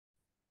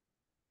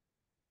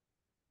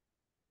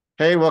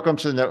Hey, welcome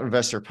to the Note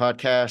Investor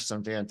Podcast.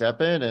 I'm Dan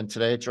Deppen, and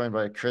today joined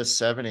by Chris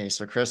Seveney.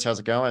 So, Chris, how's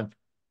it going?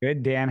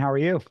 Good, Dan. How are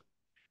you?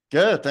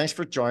 Good. Thanks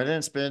for joining.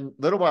 It's been a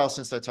little while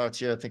since I talked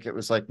to you. I think it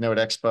was like Note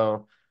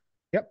Expo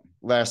Yep.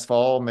 last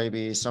fall,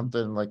 maybe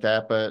something like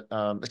that. But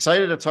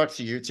excited to talk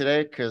to you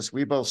today because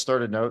we both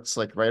started Notes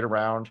like right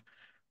around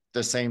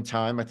the same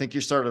time. I think you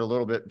started a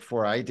little bit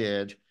before I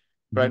did,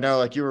 but I Mhm. know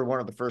like you were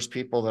one of the first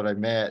people that I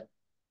met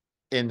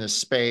in this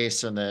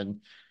space. And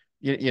then,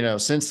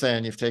 since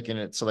then you've taken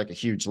it to like a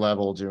huge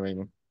level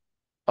doing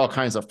all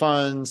kinds of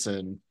funds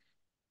and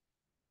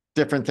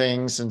different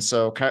things. And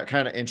so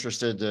kind of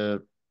interested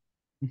to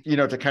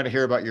kind of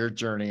hear about your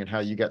journey and how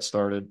you got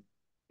started.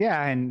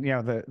 Yeah, and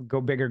the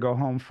go big or go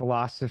home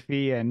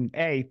philosophy. And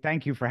hey,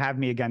 thank you for having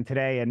me again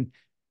today. And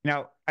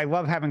I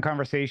love having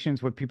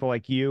conversations with people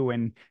like you,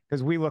 and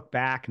because we look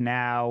back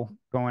now,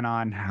 going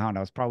on, I don't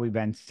know, it's probably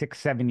been 6,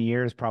 7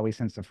 years, probably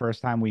since the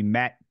first time we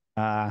met,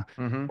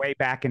 Mm-hmm. way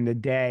back in the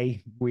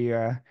day. We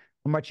were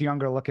much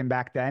younger looking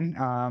back then,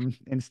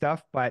 and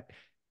stuff. But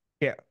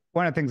yeah,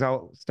 one of the things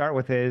I'll start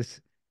with is,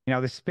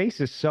 the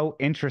space is so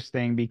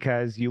interesting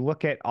because you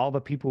look at all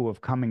the people who have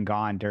come and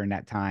gone during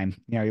that time.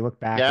 You look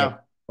back at Yeah.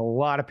 a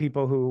lot of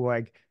people who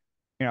like,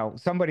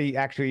 somebody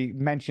actually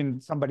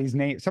mentioned somebody's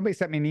name. Somebody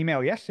sent me an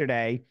email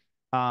yesterday,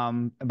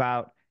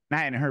 about, and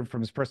I hadn't heard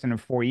from this person in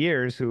 4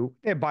 years who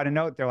they bought a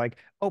note. They're like,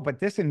 oh, but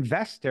this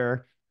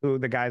investor who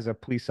the guy's a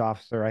police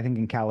officer, I think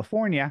in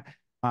California,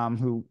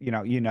 who,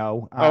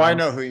 Oh, I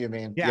know who you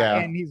mean. yeah, Yeah.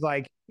 and he's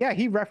like, yeah,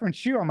 he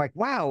referenced you. I'm like,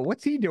 wow,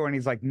 what's he doing?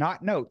 He's like,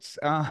 not notes.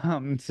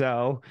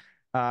 So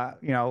a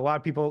lot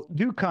of people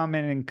do come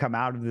in and come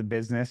out of the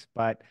business,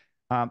 but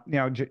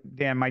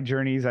Dan, my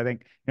journeys, I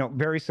think,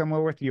 very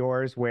similar with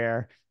yours,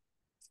 where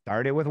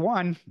started with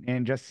one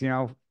and just,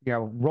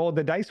 rolled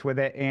the dice with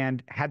it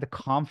and had the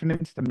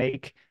confidence to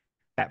make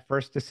that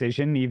first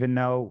decision, even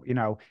though,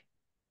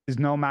 there's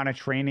no amount of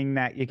training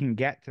that you can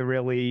get to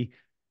really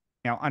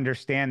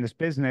understand this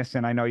business.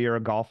 And I know you're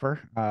a golfer,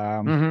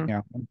 Mm-hmm.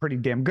 a pretty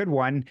damn good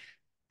one.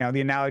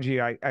 The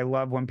analogy I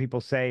love when people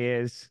say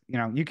is,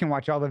 you can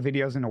watch all the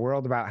videos in the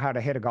world about how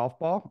to hit a golf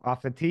ball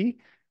off the tee,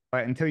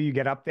 but until you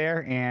get up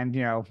there and,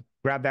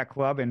 grab that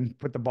club and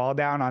put the ball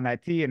down on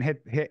that tee and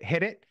hit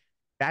it,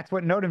 that's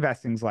what note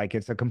investing's like.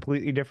 It's a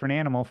completely different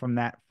animal from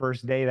that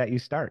first day that you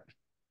start.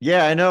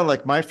 Yeah, I know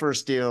like my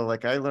first deal,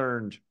 like I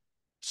learned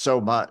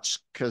so much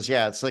because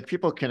yeah, it's like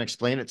people can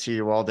explain it to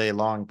you all day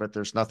long, but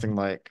there's nothing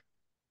like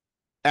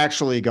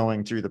actually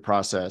going through the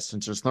process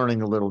and just learning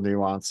the little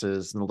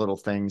nuances and the little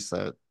things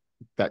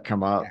that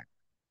come Yeah. up.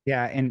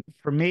 Yeah. And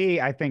for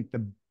me, I think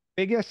the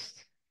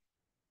biggest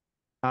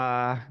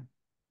uh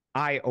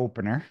eye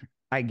opener,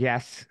 I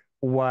guess,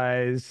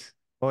 was,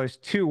 well, there's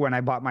two when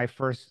I bought my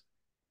first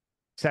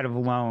set of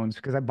loans,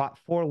 because I bought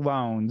four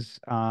loans,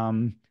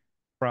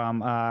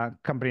 from a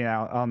company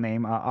that I'll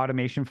name,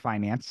 Automation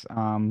Finance,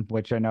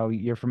 which I know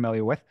you're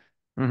familiar with.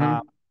 Uh, Mm-hmm.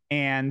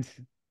 and,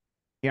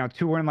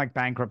 two were in like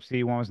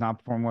bankruptcy, one was not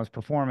performing, one was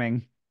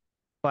performing.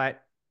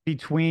 But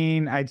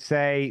between, I'd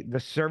say, the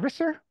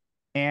servicer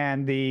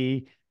and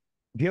the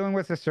dealing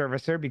with the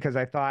servicer, because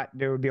I thought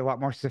there would be a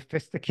lot more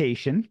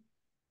sophistication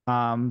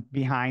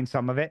behind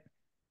some of it.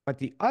 But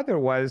the other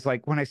was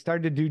like when I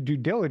started to do due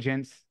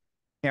diligence,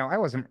 I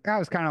was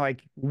kind of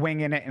like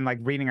winging it and like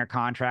reading a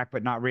contract,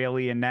 but not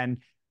really. And then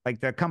like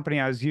the company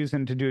I was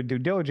using to do due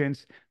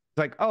diligence, it's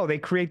like, oh, they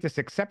create this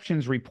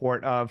exceptions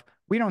report of,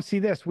 we don't see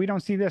this, we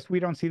don't see this,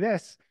 we don't see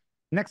this.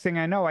 Next thing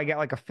I know, I get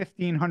like a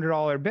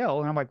 $1,500 bill.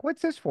 And I'm like,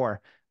 what's this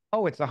for?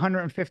 Oh, it's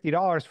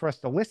 $150 for us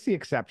to list the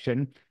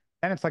exception.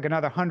 Then it's like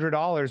another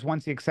 $100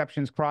 once the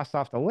exception's crossed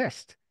off the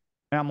list.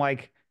 And I'm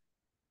like,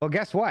 well,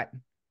 guess what?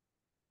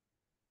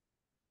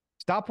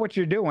 Stop what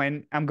you're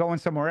doing. I'm going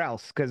somewhere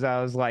else, because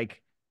I was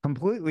like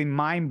completely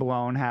mind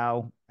blown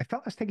how I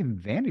felt I was taken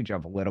advantage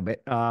of a little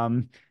bit.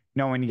 When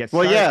you get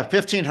Well, started, yeah,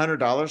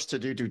 $1,500 to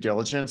do due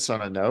diligence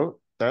on a note.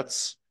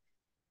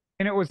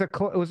 and it was a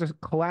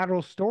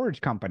collateral storage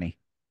company,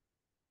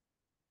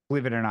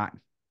 believe it or not.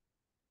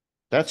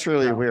 That's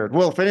really So weird.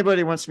 Well, if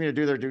anybody wants me to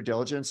do their due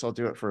diligence, I'll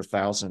do it for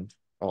 1,000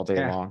 all day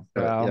yeah, long.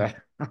 But so yeah,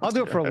 I'll I'll do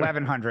do it for it.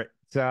 1,100.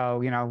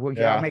 So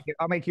Yeah,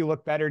 I'll make you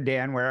look better,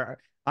 Dan. Where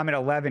I'm at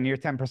 11, you're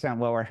 10%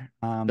 lower.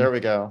 there we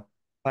go.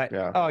 But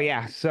Yeah. oh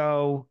yeah,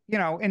 so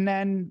and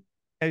then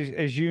as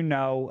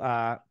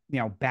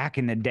back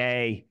in the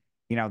day,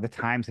 the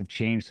times have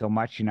changed so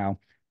much.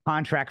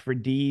 Contract for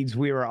deeds,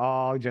 we were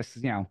all just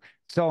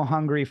so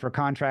hungry for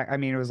contract. I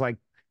mean, it was like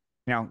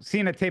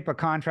seeing a tape of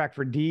Contract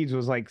for Deeds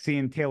was like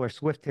seeing Taylor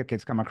Swift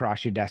tickets come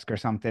across your desk or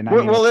something. I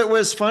Well, mean, well, it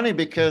was funny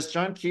because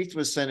John Keith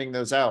was sending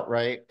those out,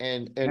 right?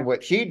 And yeah,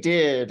 what he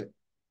did,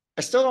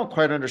 I still don't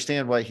quite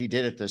understand why he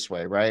did it this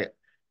way, right?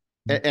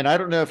 And I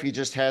don't know if he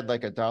just had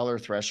like a dollar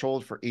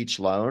threshold for each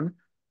loan,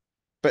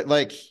 but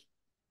like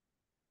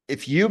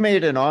if you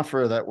made an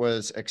offer that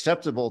was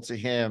acceptable to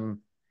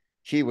him,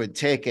 he would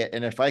take it.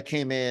 And if I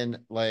came in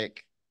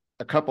like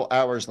a couple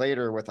hours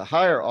later with a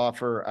higher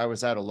offer, I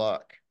was out of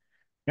luck.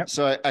 yep,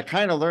 So I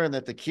kind of learned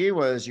that the key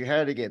was you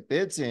had to get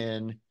bids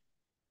in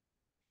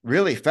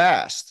really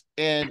fast.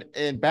 And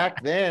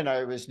back then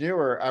I was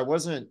newer. I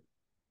wasn't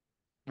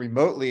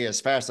remotely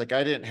as fast. Like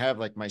I didn't have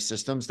like my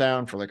systems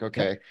down for like, Yep.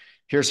 okay,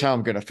 here's how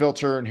I'm going to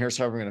filter and here's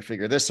how I'm going to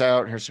figure this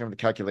out. Here's how I'm going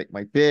to calculate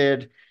my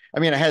bid. I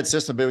mean, I had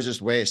system, but it was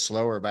just way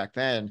slower back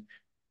then.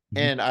 Mhm.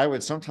 And I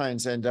would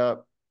sometimes end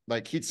up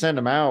like he'd send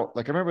them out.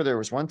 Like I remember there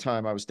was one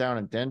time I was down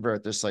in Denver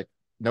at this like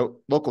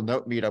local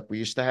note meetup we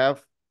used to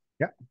have,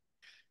 Yep.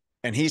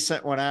 and he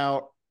sent one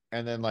out.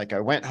 And then like I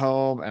went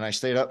home and I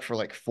stayed up for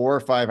like 4 or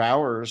 5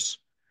 hours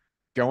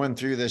going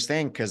through this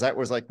thing because that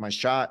was like my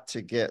shot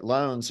to get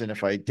loans. And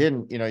if I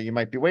didn't, you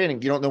might be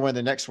waiting. You don't know when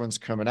the next one's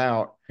coming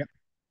out. Yep.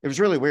 It was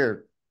really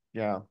weird.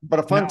 Yeah, but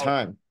a fun No.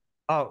 time.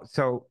 Oh,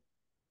 so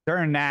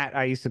during that,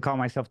 I used to call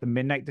myself the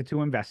midnight to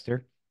two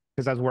investor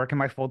because I was working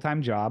my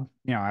full-time job.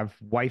 I have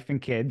wife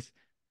and kids.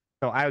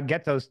 So I would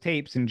get those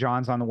tapes, and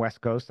John's on the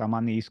West Coast, I'm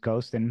on the East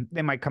Coast, and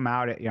they might come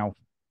out at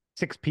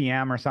 6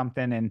 p.m. or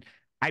something, and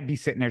I'd be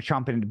sitting there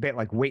chomping at the bit,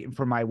 like waiting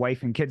for my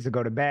wife and kids to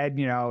go to bed,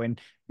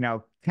 and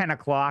 10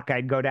 o'clock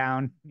I'd go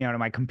down, to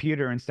my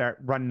computer and start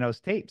running those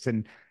tapes.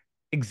 And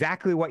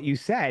exactly what you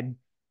said,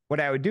 what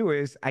I would do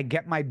is I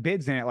get my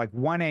bids in at like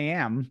 1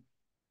 a.m.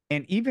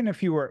 And even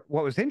if you were,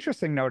 what was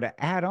interesting though,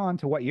 to add on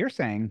to what you're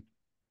saying,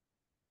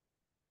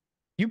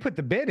 you put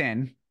the bid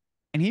in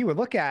and he would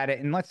look at it,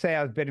 and let's say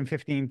I was bidding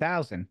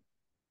 15,000.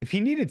 If he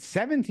needed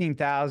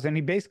 17,000,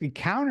 he basically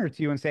counter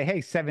to you and say,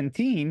 "Hey,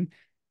 17."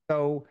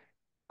 So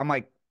I'm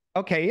like,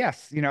 "Okay,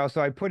 yes."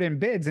 So I put in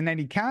bids, and then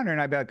he counter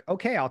and I'd be like,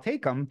 "Okay, I'll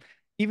take them."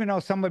 Even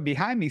though someone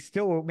behind me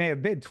still may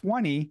have bid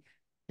 20,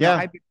 I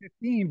Yeah, bid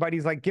 15, but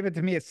he's like, "Give it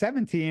to me at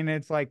 17." And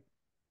it's like,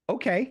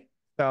 okay.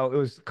 So it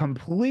was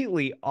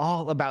completely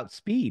all about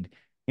speed.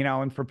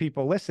 And for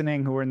people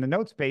listening who are in the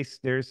note space,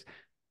 there's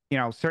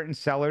certain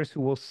sellers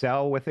who will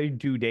sell with a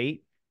due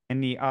date,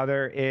 and the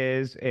other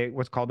is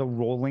what's called a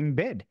rolling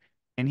bid.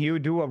 And he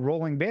would do a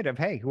rolling bid of,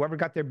 hey, whoever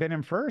got their bid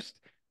in first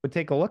would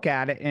take a look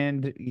at it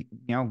and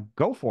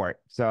go for it.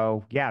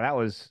 So yeah, that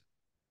was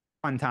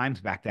fun times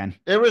back then.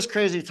 it was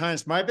crazy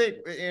times. My big,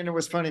 and it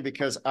was funny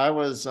because I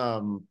was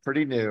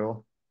pretty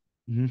new.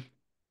 Hmm.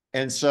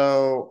 And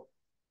so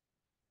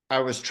I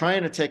was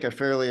trying to take a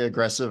fairly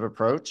aggressive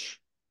approach,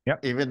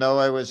 Yep. even though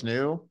I was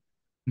new.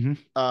 Hmm.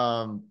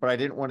 But I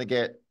didn't want to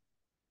get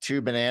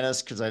too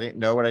bananas because I didn't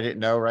know what I didn't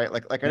know, right?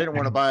 Like I Yeah. didn't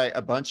want to buy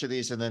a bunch of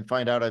these and then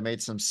find out I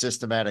made some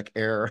systematic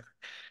error.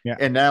 Yeah.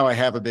 And now I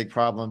have a big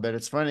problem. But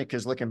it's funny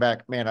because looking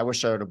back, man, I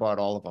wish I would have bought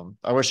all of them.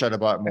 I wish I'd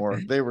have bought more.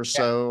 They were Yeah.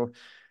 so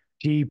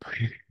Cheap.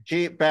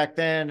 cheap back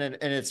then. And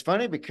it's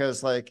funny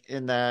because like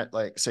in that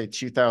like say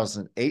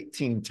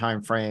 2018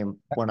 timeframe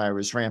when I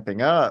was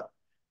ramping up,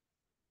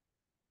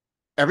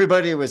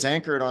 everybody was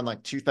anchored on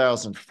like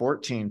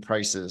 2014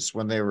 prices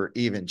when they were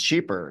even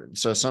cheaper.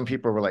 So some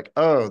people were like,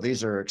 oh,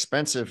 these are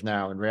expensive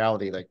now. In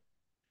reality, like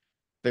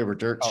they were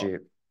dirt Oh,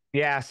 cheap.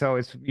 yeah. So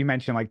you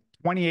mentioned like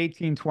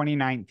 2018,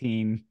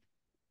 2019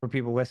 for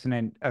people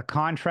listening, a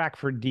contract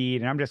for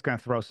deed, and I'm just going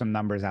to throw some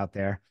numbers out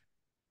there.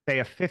 Say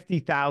a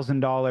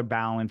 $50,000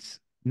 balance,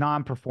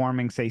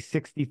 non-performing, say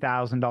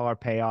 $60,000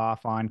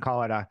 payoff on,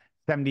 call it a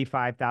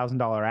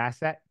 $75,000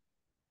 asset.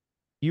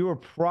 You were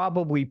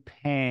probably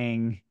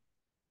paying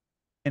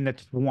in the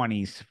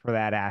 20s for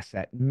that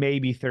asset,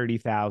 maybe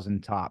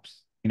 30,000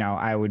 tops.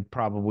 I would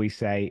probably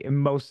say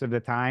most of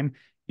the time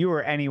you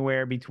were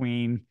anywhere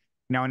between,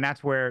 and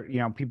that's where,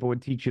 people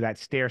would teach you that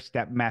stair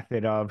step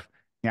method of,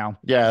 you know,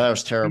 Yeah, that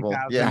was terrible.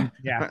 Yeah.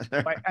 50,000.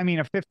 Yeah. But I mean,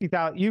 a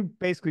 50,000, you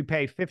basically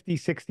pay 50,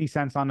 60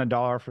 cents on the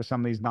dollar for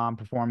some of these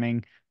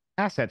non-performing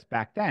assets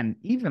back then,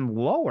 even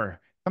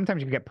lower.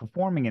 Sometimes you get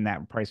performing in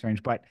that price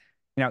range, but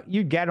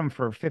you get them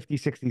for 50,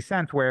 60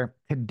 cents, where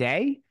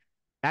today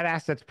that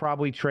asset's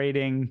probably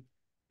trading,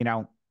 you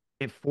know,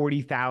 at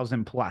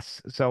 40,000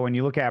 plus. So when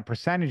you look at a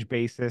percentage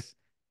basis,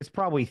 it's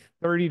probably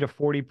 30 to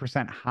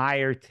 40%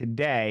 higher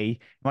today.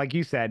 Like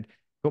you said,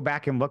 I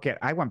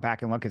went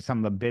back and look at some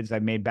of the bids I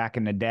made back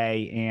in the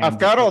day. I've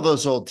And got all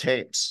those old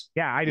tapes.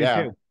 yeah, I do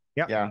Yeah. too.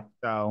 Yep. Yeah.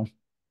 So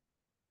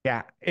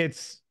yeah,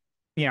 it's,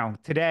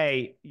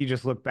 today you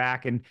just look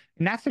back, and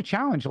that's the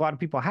challenge a lot of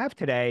people have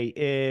today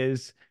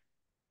is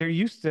they're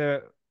used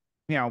to,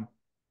 you know,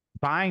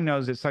 buying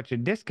those at such a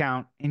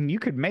discount, and you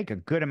could make a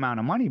good amount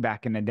of money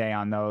back in the day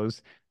on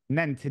those. And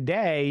then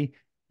today,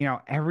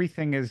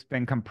 everything has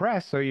been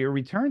compressed, so your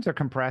returns are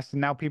compressed,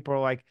 and now people are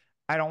like,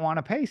 I don't want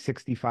to pay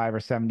 65 or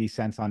 70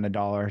 cents on the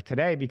dollar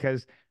today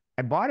because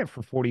I bought it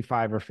for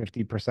 45 or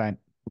 50%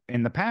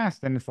 in the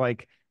past. And it's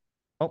like,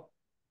 oh,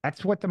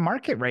 that's what the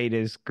market rate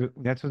is.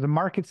 That's what the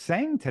market's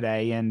saying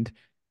today. And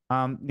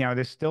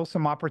there's still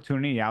some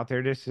opportunity out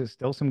there. There's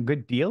still some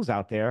good deals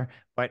out there,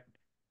 but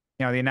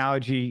the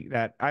analogy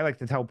that I like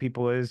to tell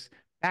people is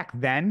back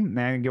then, and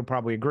I think you'll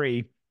probably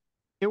agree,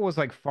 it was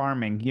like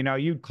farming.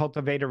 You'd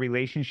cultivate a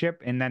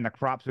relationship and then the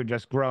crops would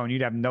just grow and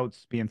you'd have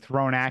notes being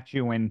thrown at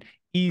you and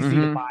easy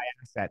to buy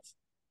Mm-hmm. assets.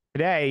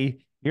 Today,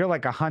 you're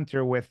like a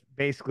hunter with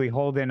basically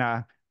holding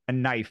a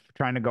knife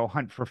trying to go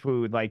hunt for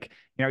food. Like,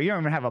 you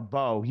don't even have a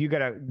bow. You got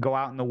to go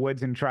out in the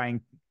woods and try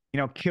and,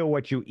 kill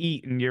what you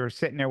eat. And you're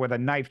sitting there with a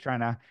knife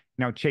trying to,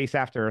 chase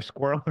after a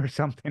squirrel or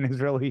something is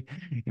really,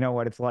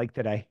 what it's like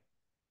today.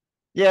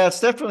 Yeah, it's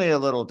definitely a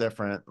little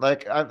different.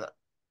 Like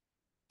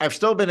I've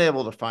still been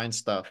able to find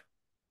stuff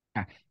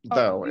Yeah. Oh,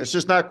 though. It's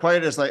just not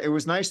quite as like it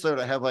was nice though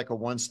to have like a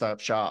one-stop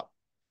shop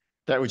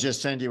that would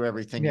just send you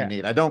everything you yeah.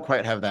 need. I don't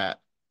quite have that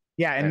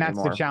Yeah, and that's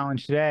the anymore.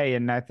 challenge today.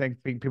 And I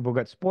think people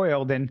get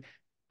spoiled, and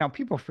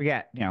people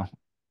forget,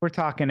 we're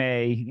talking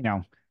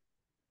a,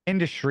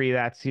 industry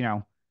that's,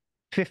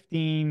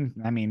 15,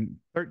 I mean,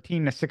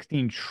 13 to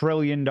 16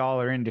 trillion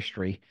dollar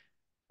industry.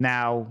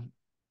 Now,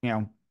 you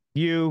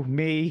know,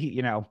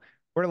 me,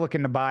 we're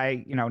looking to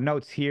buy,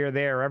 notes here,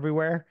 there,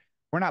 everywhere.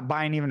 We're not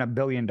buying even $1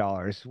 billion.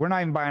 We're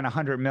not even buying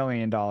 $100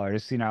 million.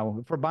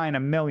 If we're buying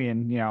 1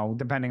 million,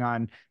 depending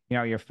on,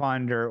 your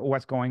fund or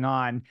what's going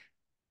on,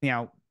 you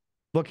know,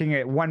 looking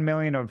at 1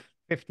 million of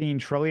 15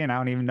 trillion, I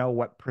don't even know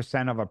what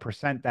percent of a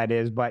percent that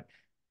is, but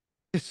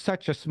it's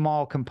such a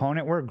small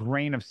component. We're a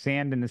grain of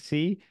sand in the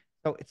sea.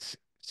 So it's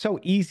so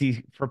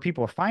easy for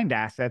people to find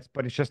assets,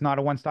 but it's just not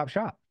a one-stop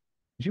shop,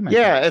 as you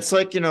mentioned. Yeah, it's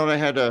like, I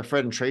had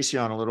Fred and Tracy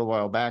on a little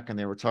while back and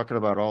they were talking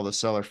about all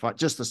the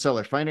just the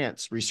seller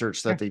finance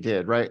research that Yeah. they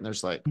did, right? And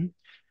there's like Mhm.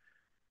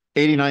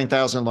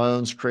 89,000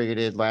 loans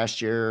created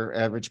last year,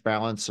 average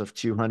balance of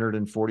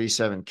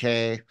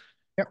 247K.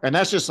 Yep. And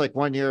that's just like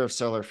 1 year of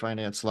seller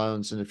finance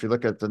loans. And if you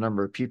look at the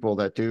number of people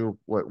that do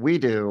what we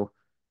do,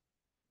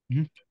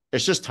 Mhm.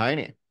 it's just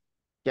tiny.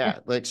 Yeah. Yeah.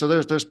 Like, so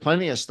there's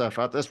plenty of stuff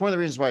out there. That's one of the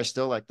reasons why I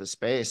still like the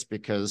space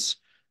because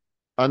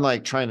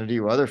unlike trying to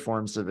do other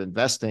forms of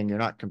investing, you're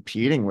not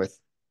competing with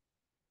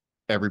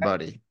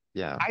everybody.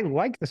 Yeah. I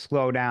like the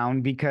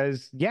slowdown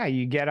because, yeah,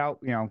 you get out,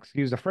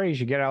 excuse the phrase,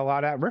 you get out a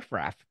lot of that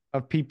riffraff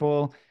of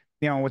people.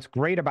 What's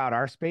great about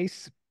our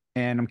space,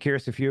 and I'm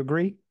curious if you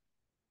agree,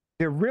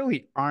 there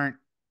really aren't,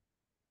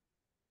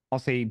 I'll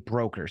say,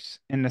 brokers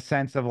in the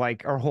sense of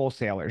like, or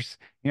wholesalers.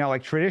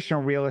 Like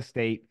traditional real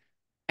estate,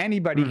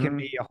 anybody can Mm-hmm.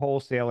 be a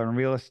wholesaler in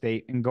real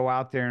estate and go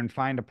out there and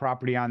find a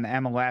property on the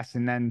MLS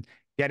and then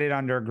get it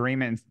under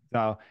agreement,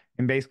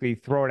 and basically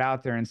throw it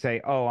out there and say,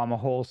 oh, I'm a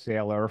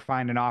wholesaler, or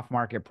find an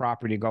off-market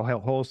property, go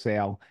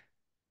wholesale.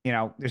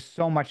 There's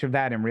so much of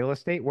that in real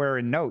estate, where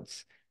in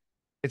notes,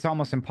 it's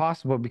almost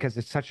impossible because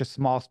it's such a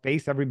small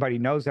space. Everybody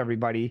knows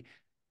everybody.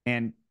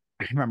 And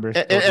I remember a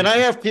And story. I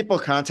have people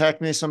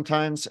contact me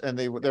sometimes and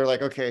they're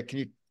like, okay,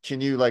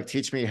 can you like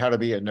teach me how to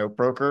be a note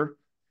broker?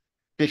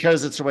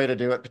 Because it's a way to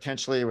do it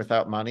potentially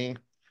without money.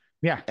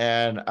 Yeah.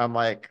 And I'm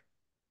like,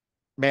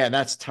 man,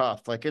 that's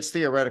tough. Like it's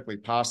theoretically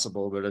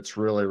possible, but it's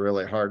really,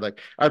 really hard. Like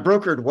I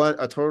brokered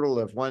a total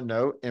of one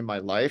note in my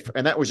life,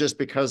 and that was just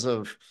because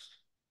of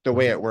the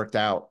way it worked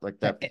out. Like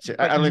that, I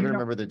But don't even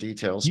remember the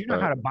details, you know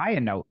how but to buy a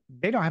note.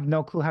 They don't have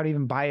no clue how to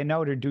even buy a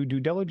note or do due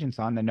diligence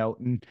on the note.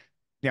 And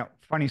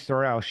funny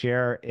story I'll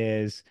share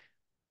is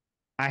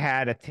I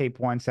had a tape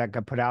once that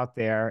got put out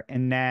there,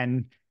 and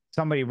then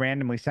somebody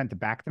randomly sent it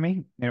back to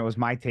me, and it was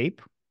my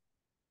tape.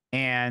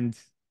 And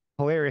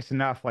hilarious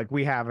enough, like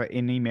we have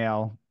an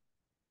email,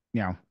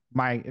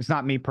 it's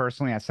not me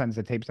personally that sends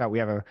the tapes out. We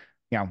have a,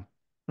 you know,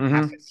 mm-hmm.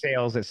 asset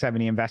sales at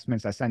 70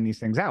 investments that send these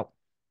things out.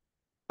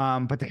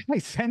 But the guy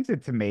sends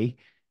it to me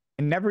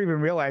and never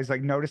even realized,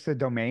 like, notice the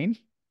domain.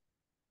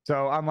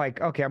 So I'm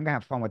like, okay, I'm gonna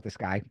have fun with this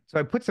guy. So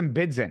I put some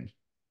bids in.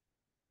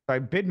 So I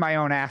bid my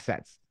own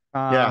assets.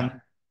 Yeah,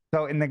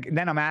 So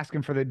then I'm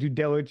asking for the due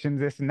diligence,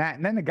 this and that,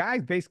 and then the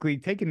guy's basically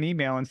taking the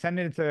email and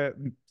sending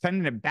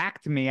it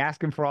back to me,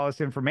 asking for all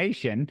this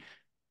information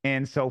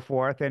and so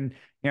forth. And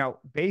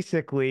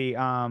basically,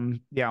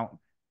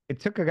 it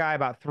took a guy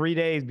about 3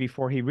 days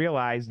before he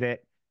realized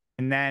it.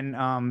 And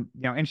then,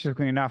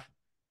 interestingly enough,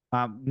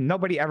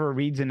 nobody ever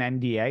reads an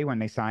NDA when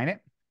they sign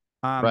it,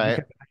 right.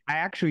 because I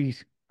actually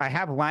I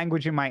have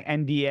language in my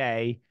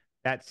NDA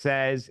that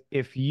says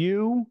if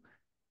you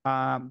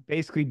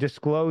basically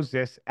disclose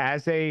this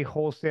as a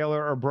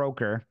wholesaler or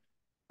broker,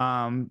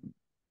 um,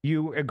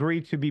 you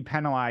agree to be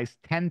penalized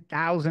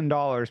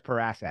 $10,000 per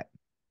asset.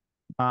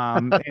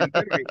 And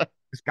literally,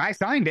 this guy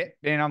signed it,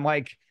 and I'm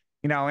like,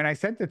 and I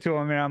sent it to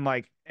him, and I'm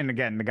like, and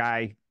again, the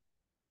guy,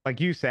 like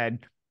you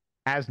said,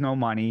 has no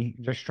money,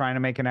 just trying to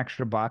make an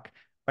extra buck.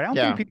 But I don't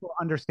think Yeah. people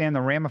understand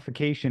the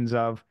ramifications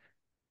of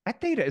that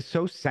data is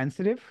so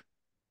sensitive,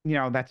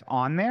 that's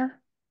on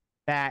there,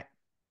 that,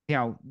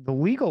 the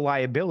legal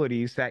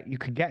liabilities that you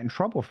could get in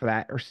trouble for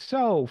that are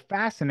so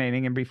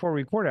fascinating. And before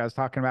we recorded, I was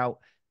talking about,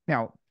 you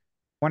know,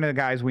 one of the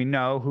guys we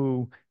know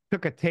who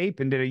took a tape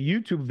and did a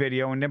YouTube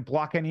video and didn't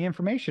block any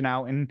information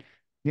out. And,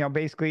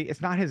 basically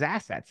it's not his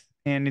assets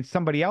and it's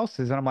somebody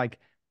else's. And I'm like,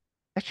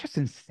 that's just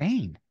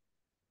insane.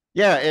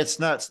 Yeah, it's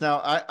nuts. Now,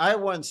 I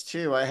once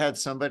too, I had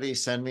somebody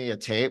send me a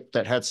tape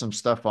that had some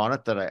stuff on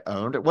it that I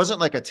owned. It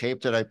wasn't like a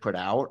tape that I put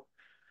out,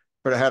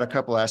 but I had a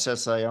couple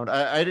assets I owned.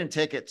 I didn't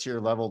take it to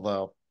your level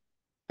though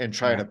and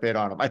try Yeah. to bid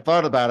on them. I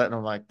thought about it and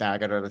I'm like, nah, I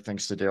got other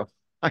things to do.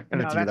 I'm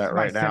gonna do That's that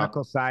my right now.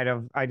 cynical side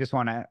of I just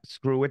want to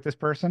screw with this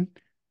person.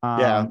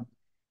 Yeah. Um,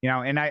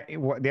 and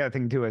the other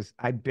thing too is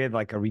I bid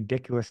like a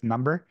ridiculous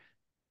number.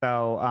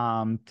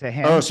 So to Oh,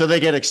 him, so they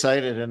get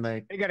excited and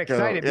they they got go,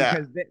 excited yeah,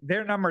 because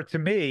their number to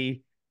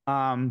me,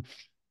 um,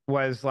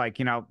 was like,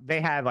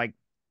 they had like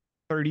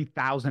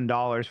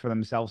 $30,000 for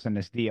themselves in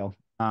this deal.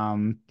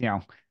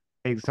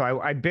 So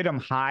I bid them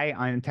high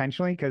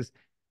unintentionally because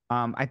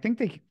I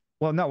think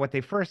well, no, what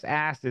they first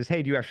asked is,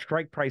 hey, do you have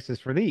strike prices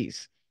for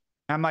these?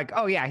 I'm like,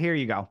 oh yeah, here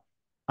you go.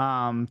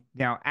 And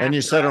you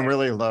After set them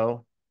really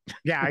low.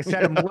 yeah, I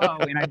set them low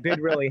and I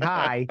bid really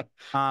high.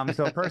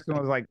 So a person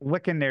was like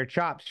licking their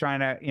chops trying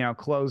to,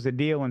 close the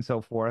deal and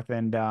so forth.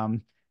 And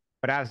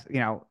but as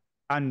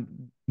on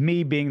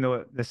me being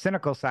the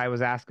cynical side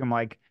was asking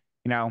like,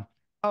 you know,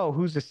 oh,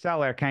 who's the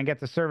seller? Can I get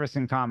the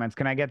servicing comments?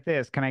 Can I get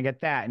this? Can I get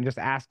that? And just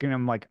asking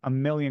them like a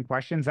million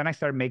questions. Then I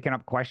started making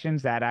up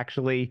questions that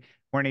actually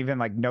weren't even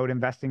like note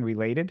investing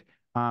related.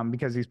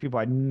 Because these people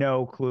had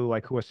no clue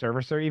like who a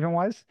servicer even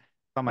was. So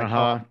I'm like, oh,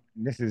 Uh-huh.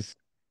 this is,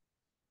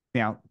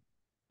 you know,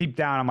 deep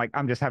down, I'm like,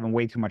 I'm just having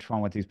way too much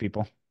fun with these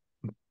people.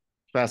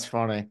 That's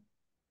funny.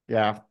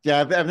 Yeah.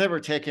 Yeah. I've never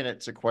taken it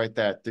to quite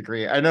that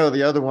degree. I know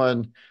the other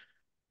one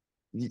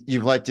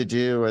you've liked to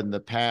do in the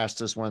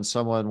past is when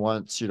someone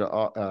wants you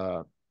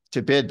to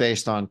bid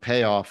based on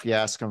payoff, you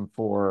ask them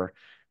for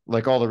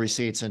like all the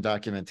receipts and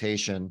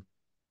documentation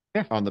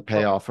Yeah. on the Well,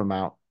 payoff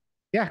amount.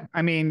 yeah.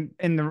 I mean,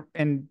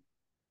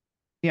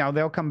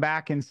 they'll come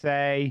back and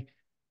say,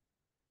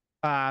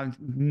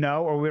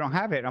 no, or we don't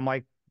have it. I'm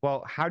like,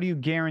 well, how do you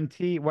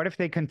guarantee? What if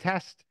they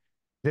contest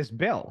this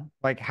bill?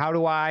 Like, how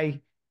do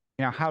I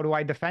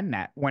defend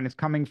that when it's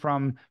coming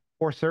from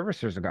 4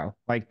 servicers ago?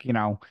 Like,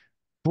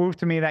 prove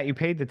to me that you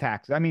paid the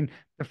tax. I mean,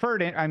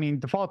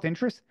 default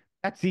interest,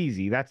 that's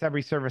easy. That's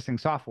every servicing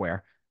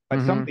software.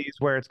 But some of Mm-hmm. these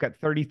where it's got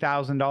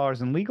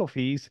 $30,000 in legal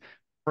fees,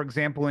 for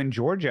example, in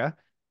Georgia,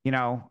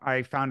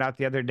 I found out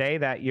the other day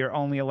that you're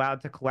only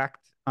allowed to collect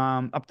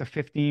up to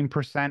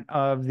 15%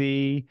 of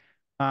the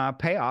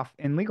payoff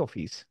in legal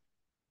fees.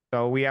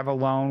 So we have a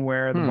loan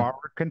where the Hmm.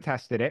 borrower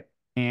contested it,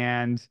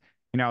 and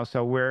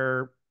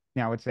so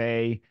it's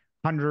a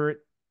hundred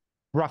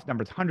rough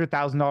numbers,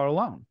 $100,000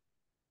 loan,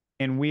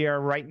 and we are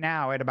right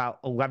now at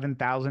about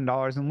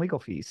 $11,000 in legal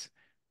fees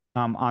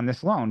on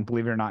this loan.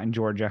 Believe it or not, in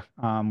Georgia,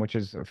 which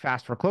is a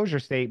fast foreclosure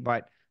state,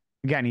 but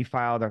again, he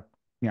filed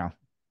you know,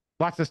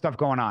 lots of stuff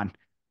going on.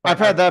 I've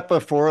But had that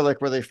before,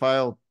 like where they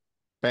file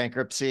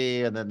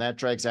bankruptcy and then that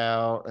drags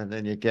out and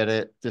then you get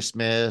it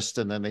dismissed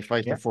and then they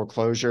fight the yeah,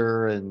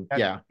 foreclosure and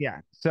yeah.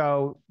 yeah.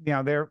 So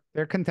they're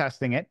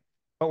contesting it,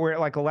 but we're at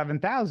like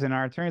 11,000.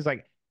 Our attorney's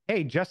like,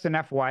 hey, just an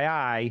FYI,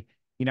 I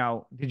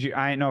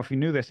don't know if you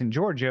knew this in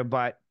Georgia,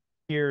 but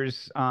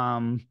here's you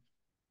know,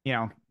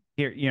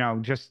 you're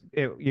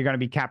going to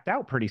be capped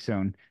out pretty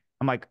soon.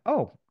 I'm like,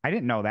 oh, I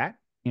didn't know that.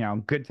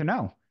 Good to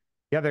know.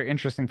 The other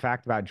interesting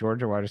fact about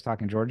Georgia, while I was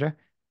talking Georgia,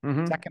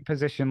 Mm-hmm. second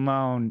position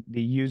loan,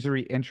 the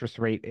usury interest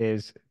rate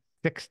is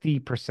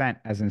 60%,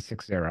 as in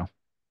 60.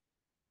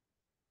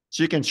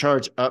 So you can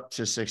charge up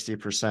to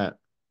 60%.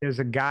 There's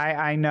a guy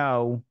I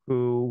know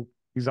who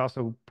he's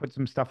also put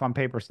some stuff on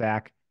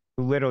PaperStack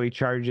who literally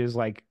charges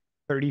like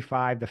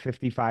 35 to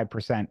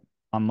 55%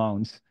 on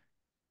loans.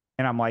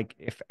 And I'm like,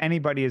 if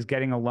anybody is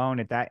getting a loan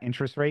at that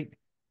interest rate,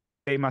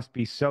 they must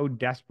be so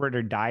desperate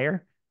or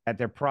dire that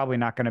they're probably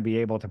not going to be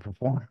able to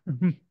perform.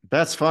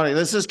 That's funny.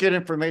 This is good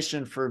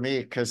information for me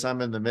because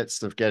I'm in the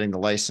midst of getting the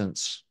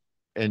license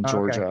in Okay.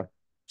 Georgia.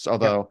 So,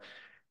 Yep. although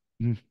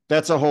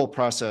that's a whole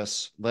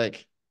process,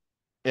 like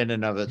in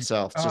and of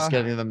itself, just Uh,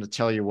 getting them to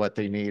tell you what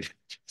they need.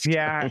 Just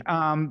yeah.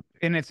 kidding.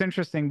 And it's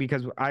interesting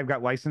because I've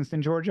got licensed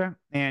in Georgia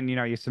and,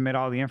 you submit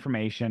all the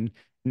information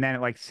and then it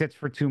like sits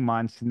for 2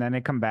 months and then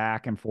they come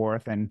back and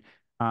forth. And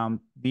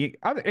the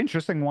other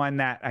interesting one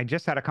that I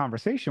just had a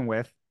conversation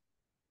with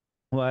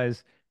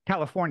was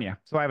California.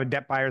 So I have a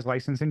debt buyer's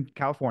license in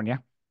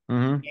California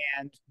Mm-hmm.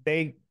 and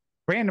they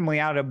randomly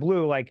out of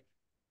blue, like,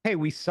 hey,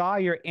 we saw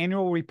your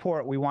annual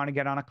report. We want to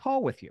get on a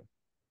call with you.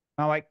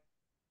 I'm like,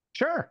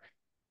 sure.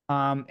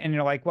 And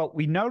you're like, well,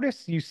 we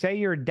notice you say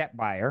you're a debt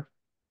buyer.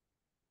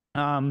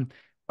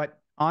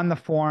 But on the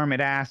form,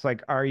 it asks,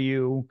 like, do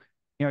you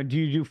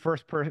do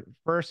first person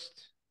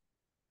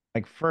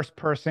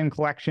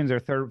collections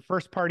or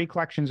first party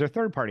collections or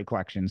third party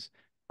collections?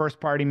 First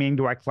party meaning,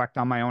 do I collect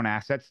on my own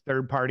assets?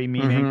 Third party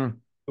meaning, Mm-hmm.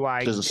 do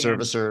I As a stand,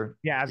 servicer.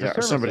 yeah, as a Yeah.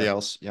 Or somebody servicer?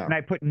 else. Yeah. And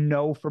I put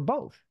no for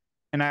both.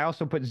 And I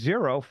also put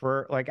zero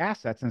for like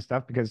assets and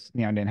stuff because, I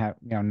didn't have,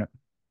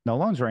 no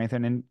loans or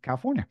anything in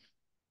California.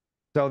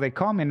 So they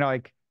call me and they're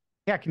like,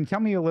 yeah, can you tell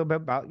me a little bit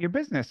about your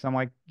business? I'm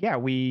like, yeah,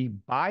 we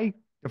buy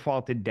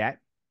defaulted debt,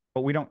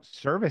 but we don't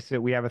service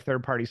it. We have a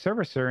third party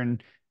servicer.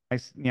 And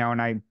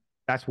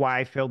that's why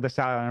I filled this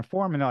out on a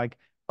form. And they're like,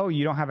 oh,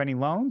 you don't have any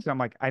loans? I'm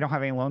like, I don't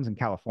have any loans in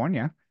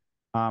California.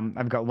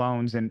 I've got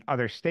loans in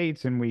other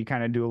states and we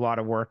kind of do a lot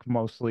of work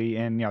mostly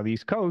in, the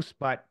East Coast,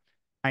 but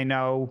I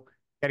know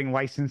getting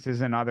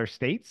licenses in other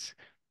states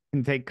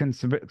can take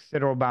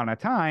considerable amount of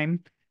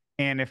time.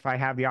 And if I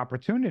have the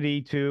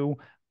opportunity to,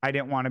 I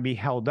didn't want to be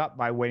held up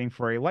by waiting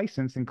for a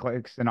license and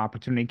clicks an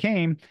opportunity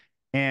came.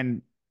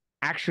 And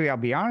actually, I'll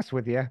be honest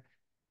with you,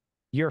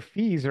 your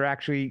fees are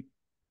actually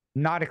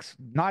not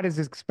as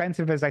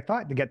expensive as I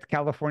thought to get the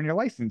California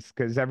license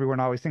because everyone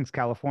always thinks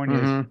California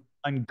is Mm-hmm.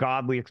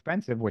 ungodly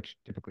expensive, which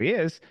typically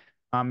is.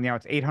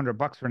 It's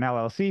 $800 for an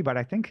LLC, but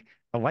I think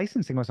the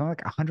licensing was only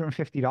like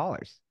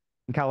 $150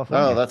 in Oh,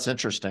 California. that's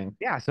interesting.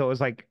 Yeah, so it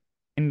was like,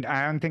 and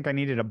I don't think I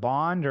needed a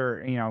bond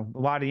or a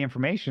lot of the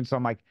information. So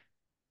I'm like,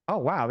 oh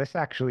wow, this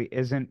actually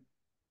isn't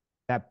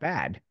that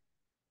bad.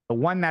 The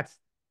one that's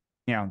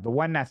the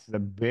one that's the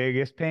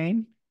biggest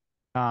pain.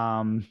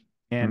 Um,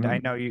 and I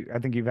Hmm. know I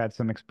think you've had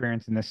some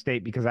experience in this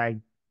state because I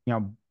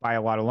buy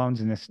a lot of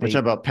loans in this Which state.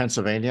 about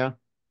Pennsylvania?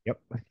 Yep.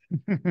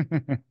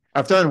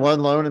 I've done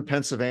one loan in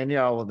Pennsylvania.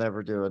 I will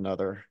never do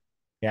another.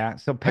 Yeah.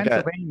 So I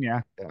got,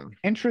 Pennsylvania, yeah.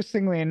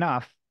 interestingly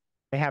enough,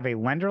 they have a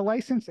lender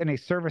license and a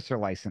servicer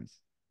license.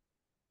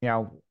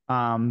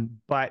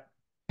 But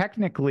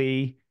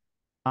technically,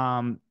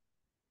 um,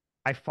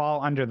 I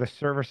fall under the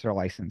servicer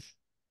license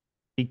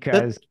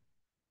because That,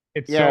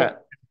 it's so yeah,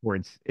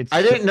 backwards. It's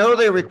I so didn't know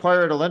they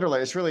required a lender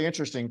license. It's really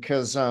interesting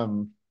because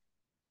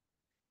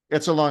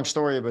it's a long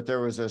story, but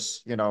there was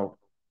this, oh,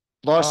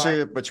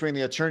 lawsuit between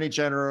the Attorney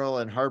General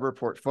and Harbor oh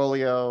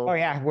Portfolio.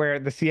 yeah, where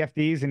the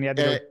CFDs and you had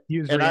to go And,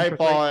 and usury I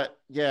interest rate. bought,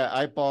 yeah,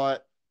 I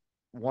bought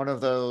one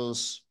of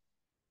those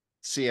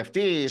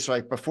CFDs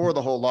like before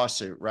the whole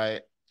lawsuit,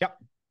 right? Yep.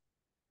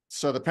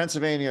 So the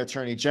Pennsylvania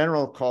Attorney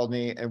General called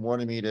me and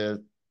wanted me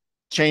to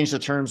change the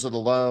terms of the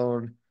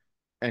loan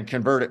and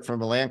convert it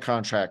from a land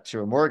contract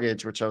to a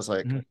mortgage, which I was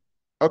like, Hmm.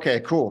 okay,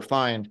 cool,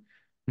 fine.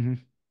 Hmm.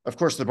 Of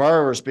course, the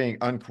borrower is being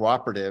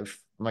uncooperative.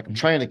 I'm like, I'm Hmm.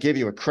 trying to give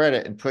you a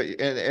credit and put,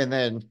 and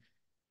then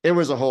it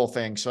was a whole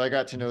thing. So I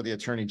got to know the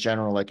attorney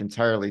general like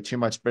entirely too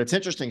much. But it's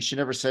interesting. She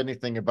never said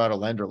anything about a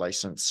lender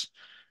license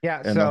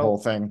Yeah. in the So whole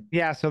thing.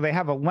 yeah, so they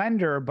have a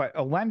lender, but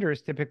a lender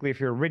is typically if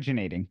you're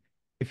originating.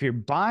 If you're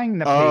buying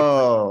the paper,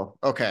 Oh,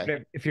 okay.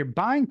 if you're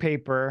buying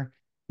paper,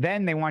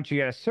 then they want you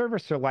to get a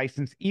servicer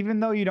license, even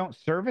though you don't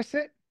service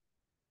it.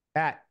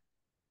 That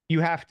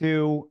you have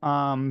to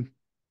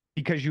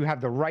because you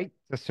have the right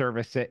to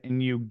service it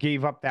and you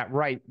gave up that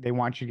right, they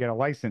want you to get a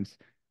license.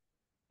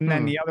 And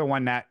then the Hmm. other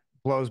one that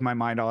blows my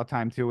mind all the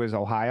time too is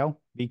Ohio,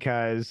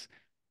 because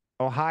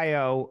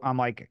Ohio, I'm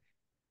like,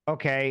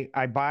 okay,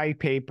 I buy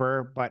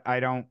paper, but I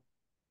don't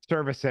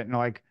service it. And they're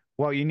like,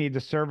 well, you need the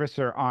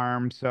servicer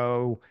arm.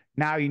 So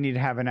now you need to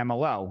have an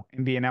MLO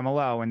and be an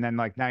MLO. And then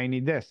like, now you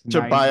need this. And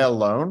To now you buy need, a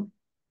loan?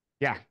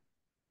 yeah.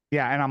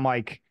 Yeah. And I'm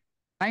like,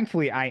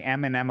 thankfully I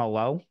am an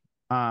MLO.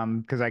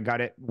 Because I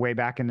got it way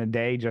back in the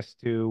day just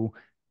to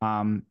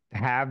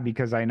have,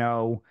 because I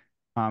know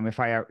if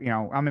I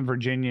I'm in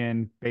Virginia,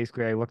 and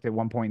basically I looked at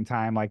one point in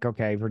time like,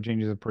 okay,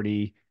 Virginia's a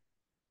pretty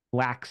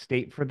lax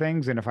state for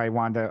things. And if I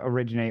wanted to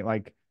originate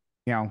like,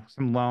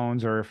 some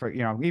loans, or if,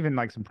 even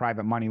like some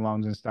private money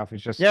loans and stuff,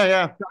 it's just Yeah,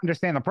 yeah. to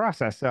understand the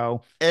process.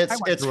 So I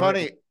went It's through it.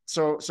 funny.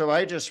 So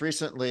I just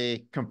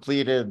recently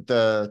completed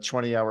the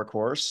 20-hour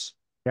course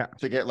Yeah.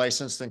 to get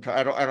licensed, and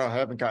I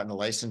haven't gotten the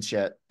license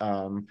yet.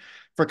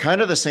 For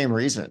kind of the same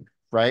reason,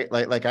 right?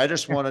 Like I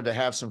just Yeah. wanted to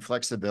have some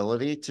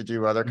flexibility to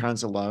do other Mhm.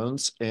 kinds of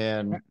loans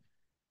Yeah.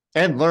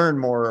 and learn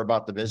more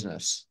about the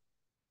business,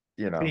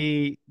 you know.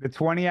 The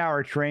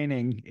 20-hour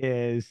training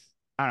is,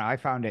 I don't know, I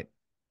found it,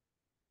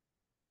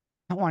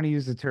 I don't want to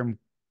use the term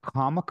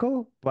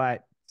comical,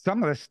 but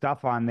some of the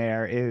stuff on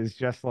there is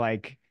just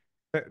like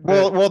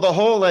Well, the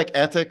whole like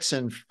ethics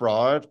and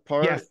fraud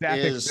yes, part the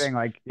ethics is thing,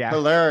 like, yeah.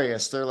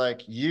 hilarious. They're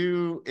like,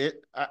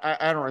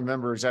 I don't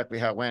remember exactly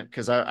how it went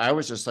because I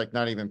was just like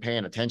not even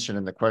paying attention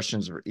and the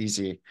questions were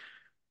easy.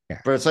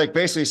 Yeah. But it's like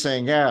basically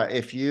saying, yeah,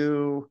 if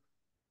you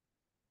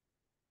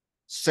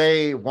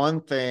say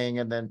one thing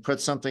and then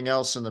put something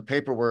else in the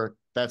paperwork,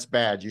 that's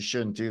bad. You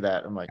shouldn't do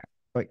that. I'm like,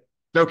 Like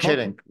no multiple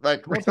kidding.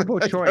 Like, multiple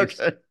like choice.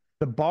 okay.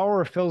 The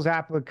borrower fills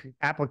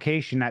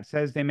application that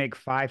says they make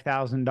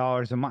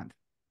 $5,000 a month.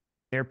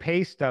 Their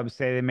pay stubs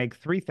say they make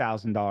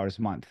 $3,000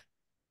 a month.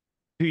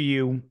 Do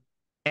you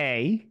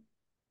A,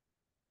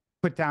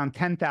 put down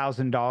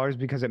 $10,000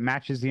 because it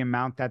matches the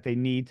amount that they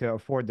need to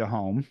afford the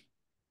home?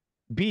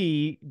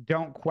 B,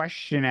 don't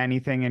question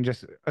anything and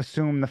just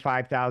assume the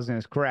 5,000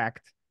 is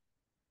correct?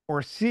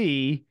 Or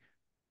C,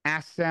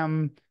 ask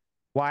them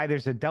why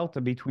there's a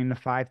delta between the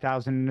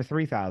 5,000 and the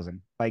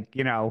 3,000. Like,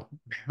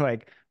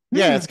 like,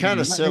 Yeah, it's kind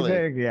of let me silly.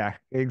 think. Yeah,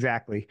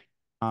 exactly.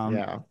 Um,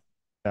 Yeah.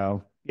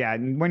 so yeah,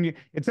 and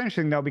it's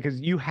interesting though, because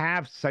you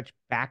have such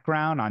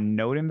background on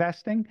note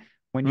investing.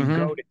 When you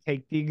go Hmm. to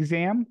take the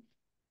exam,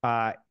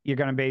 you're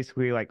going to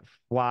basically like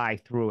fly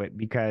through it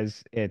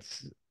because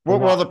it's a Well,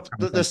 lot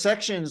the encompassing.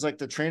 sections like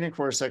the training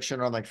course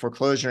section on like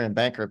foreclosure and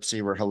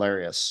bankruptcy were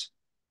hilarious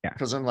Yeah.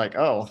 because I'm like,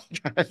 oh,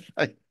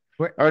 I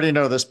Where, already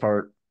know this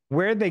part.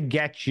 where they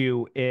get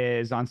you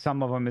is on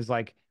some of them is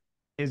like,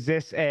 is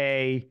this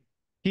a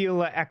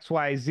Tila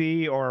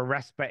XYZ or a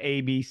Respa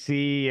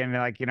ABC? And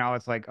like,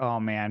 it's like, oh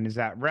man, is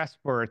that Respa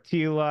or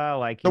Tila?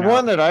 Like, The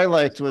one that I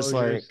liked was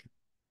disclosures. like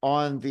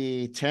on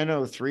the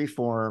 1003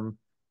 form,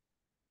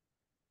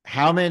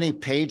 how many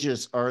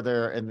pages are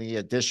there in the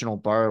additional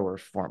borrower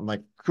form?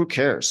 Like, who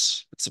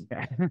cares? It's a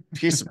Yeah.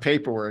 piece of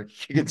paperwork.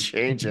 You can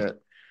change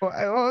it.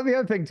 Well, the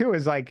other thing too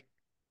is like,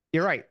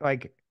 you're right.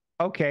 Like,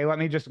 okay, let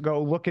me just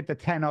go look at the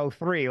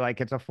 1003.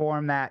 Like, it's a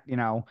form that,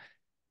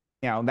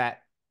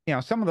 that,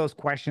 some of those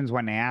questions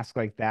when they ask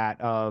like that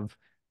of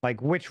like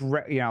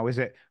is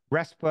it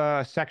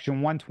RESPA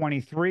section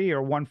 123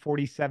 or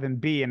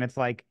 147B? And it's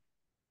like,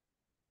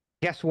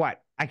 guess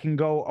what? I can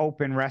go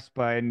open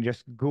RESPA and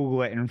just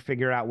Google it and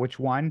figure out which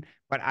one.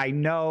 But I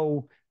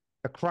know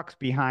the crux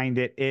behind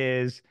it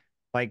is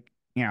like,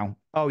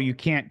 oh, you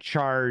can't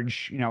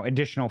charge,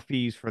 additional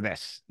fees for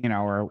this,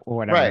 or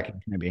whatever the Right.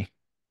 case may be.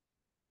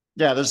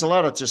 Yeah, there's a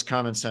lot of just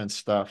common sense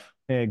stuff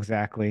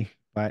Exactly.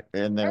 But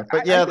in I, there. I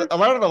But I yeah, think a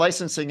lot of the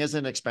licensing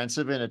isn't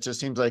expensive and it just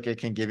seems like it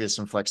can give you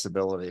some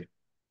flexibility.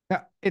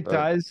 yeah, it But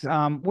does.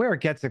 Where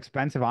it gets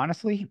expensive,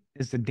 honestly,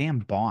 is the damn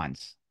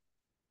bonds.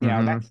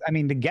 mhm. I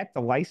mean, to get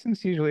the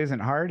license usually isn't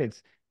hard.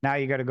 It's now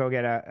you got to go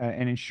get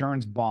an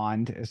insurance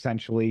bond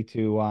essentially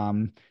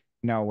to,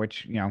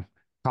 which,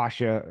 cost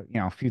you,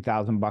 a few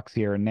 $1,000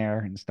 here and there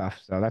and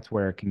stuff. So that's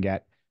where it can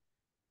get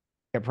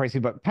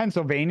pricey. But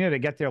Pennsylvania to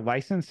get their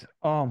license,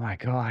 oh my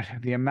God,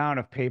 the amount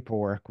of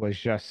paperwork was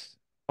just,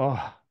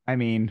 oh, I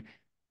mean,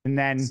 and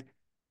then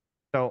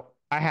so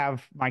I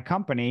have my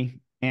company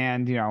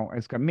and,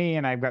 it's got me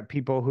and I've got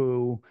people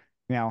who,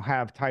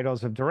 have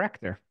titles of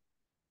director.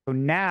 So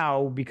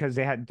now, because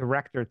they had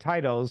director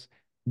titles,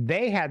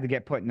 they had to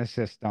get put in the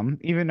system,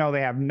 even though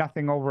they have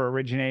nothing over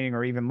originating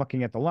or even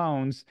looking at the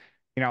loans.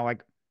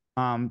 Like,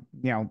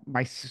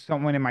 my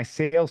someone in my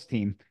sales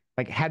team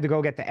like had to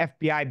go get the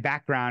FBI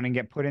background and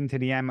get put into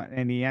the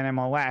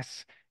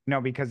NMLS,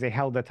 because they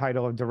held the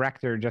title of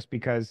director just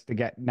because to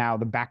get now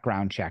the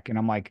background check. And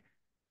I'm like,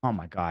 oh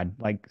my God,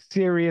 like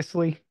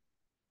seriously?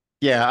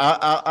 Yeah,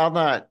 I'll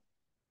not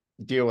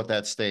deal with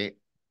that state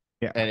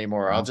Yeah.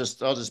 anymore.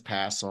 So, I'll just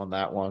pass on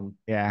that one.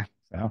 yeah.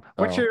 So,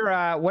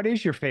 Oh, what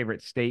is your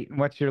favorite state and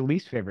what's your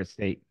least favorite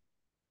state?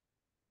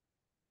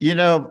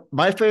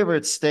 my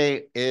favorite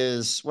state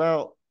is,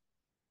 well,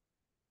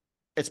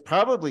 it's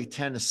probably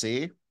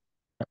Tennessee,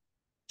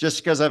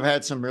 just because I've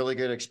had some really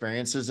good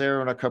experiences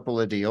there on a couple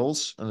of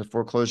deals and the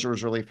foreclosure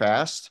was really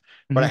fast,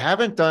 but I Hmm.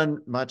 haven't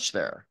done much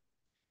there.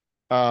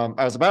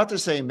 I was about to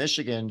say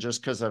Michigan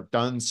just because I've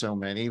done so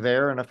many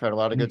there and I've had a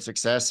lot of Hmm. good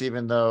success,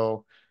 even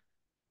though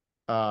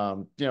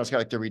it's got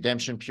like the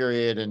redemption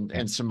period Yeah.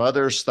 and some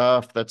other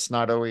stuff that's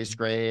not always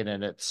great,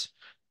 and it's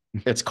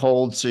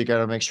cold, so you got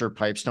to make sure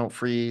pipes don't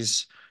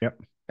freeze Yep.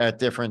 at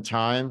different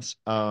times.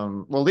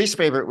 Well, least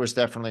favorite was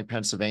definitely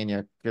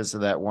Pennsylvania because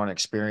of that one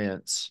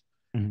experience.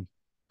 Hmm.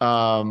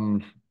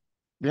 Um,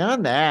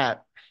 Beyond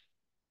that,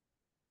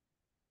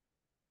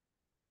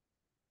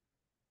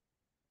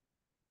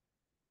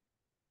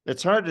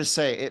 it's hard to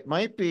say. It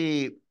might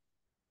be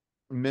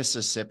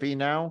Mississippi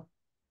now.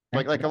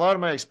 Okay. Like a Yep. lot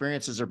of my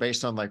experiences are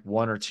based on like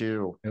one or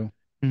two Cool.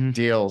 Hmm.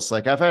 deals.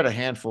 Like I've had a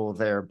handful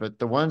there, but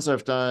the ones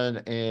I've done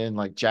in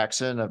like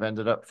Jackson, I've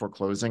ended up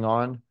foreclosing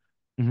on,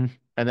 Hmm.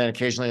 and then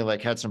occasionally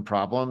like had some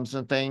problems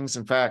and things.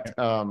 In fact, Yep.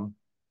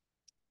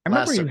 I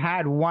remember last you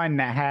had one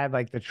that had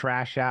like the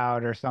trash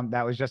out or something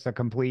that was just a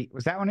complete.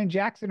 Was that one in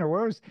Jackson or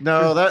where was there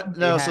no, was that one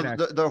where you no. had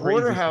So a the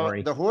crazy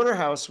story? Hoarder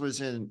House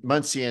was in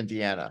Muncie,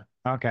 Indiana,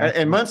 Okay. and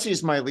Yep. Muncie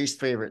is my least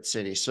favorite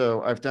city.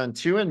 So I've done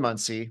two in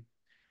Muncie,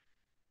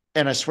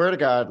 and I swear to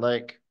God,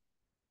 like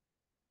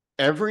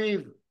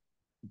every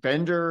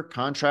vendor,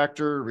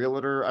 contractor,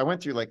 realtor, I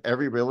went through like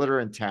every realtor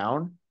in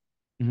town.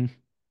 Hmm.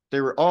 They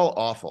were all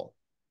awful.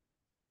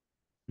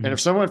 And Hmm.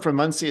 if someone from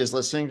Muncie is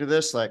listening to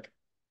this, like,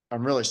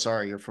 I'm really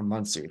sorry you're from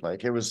Muncie.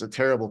 Like, it was a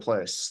terrible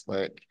place.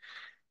 Like,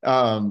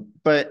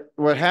 but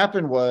what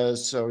happened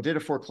was, so I did a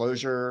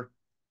foreclosure,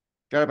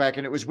 got it back,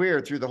 and it was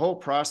weird. Through the whole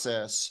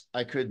process,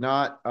 I could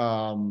not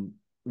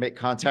make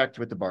contact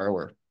with the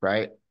borrower,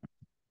 right?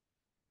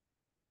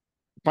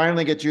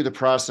 Finally get through the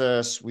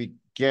process. We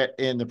get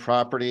in the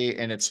property,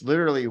 and it's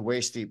literally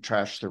waist deep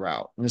trash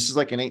throughout. And this is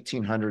like an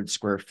 1,800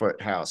 square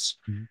foot house.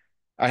 Hmm.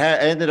 I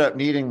ended up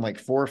needing like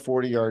four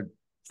 40-yard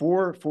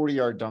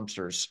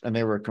dumpsters, and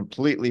they were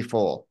completely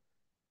full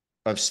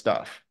of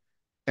stuff.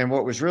 And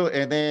what was really,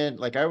 and then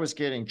like I was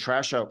getting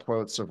trash out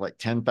quotes of like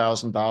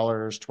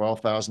 $10,000,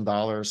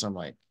 $12,000. I'm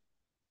like,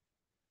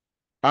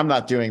 I'm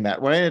not doing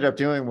that. What I ended up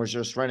doing was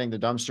just renting the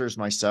dumpsters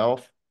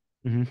myself.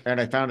 Hmm. And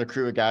I found a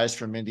crew of guys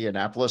from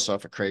Indianapolis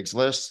off of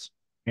Craigslist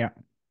Yeah.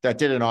 that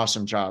did an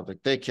awesome job.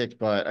 Like they kicked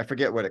butt. I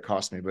forget what it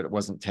cost me, but it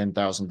wasn't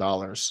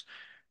 $10,000.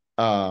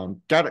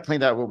 Got it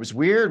cleaned out. What was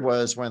weird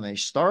was when they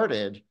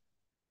started,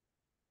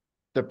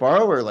 the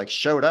borrower like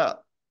showed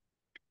up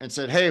and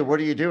said, "Hey, what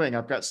are you doing?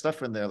 I've got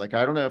stuff in there." Like,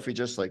 I don't know if he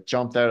just like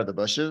jumped out of the Hmm.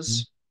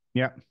 bushes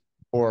Yep.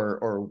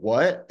 or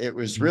what. It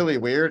was Hmm. really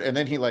weird. And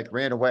then he like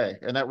ran away.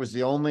 And that was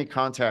the only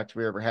contact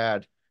we ever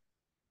had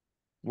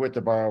with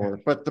the borrower.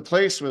 But the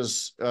place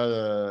was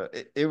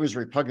it was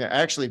repugnant.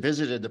 I actually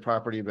visited the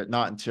property, but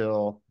not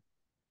until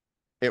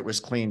it was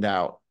cleaned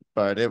out.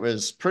 But it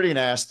was pretty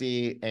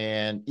nasty.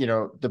 And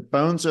the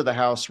bones of the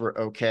house were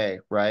okay,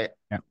 right?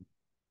 Yep.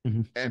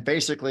 Hmm. And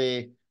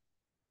basically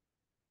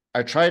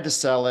I tried to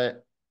sell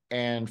it,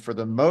 and for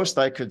the most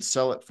I could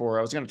sell it for,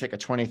 I was going to take a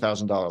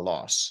 $20,000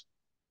 loss,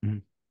 Hmm.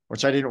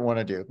 which I didn't want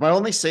to do. My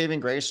only saving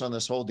grace on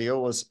this whole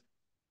deal was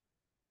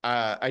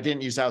I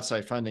didn't use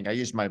outside funding. I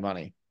used my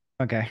money.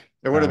 Okay.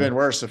 It would have So, been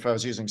worse if I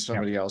was using yep.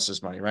 somebody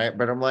else's money, right?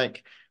 But I'm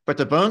like, but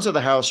the bones of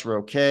the house were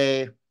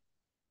okay.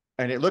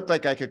 And it looked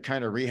like I could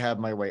kind of rehab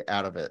my way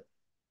out of it.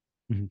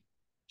 Mhm.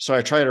 So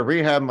I tried to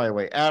rehab my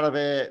way out of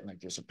it and like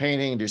do some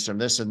painting, do some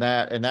this and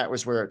that. And that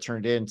was where it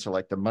turned into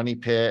like the money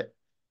pit.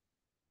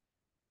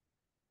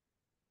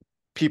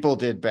 People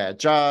did bad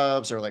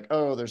jobs or like,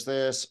 oh, there's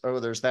this, oh,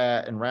 there's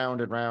that, and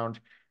round and round.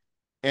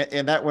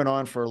 And that went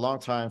on for a long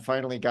time.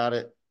 Finally got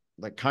it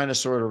like kind of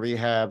sort of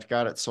rehabbed,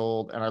 got it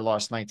sold, and I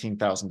lost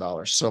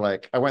 $19,000. So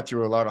like I went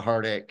through a lot of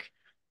heartache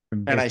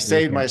and I Basically,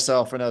 saved yeah.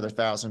 myself another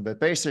thousand. But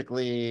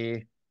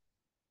basically,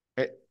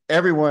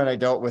 everyone I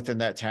dealt with in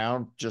that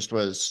town just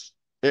was,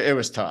 it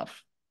was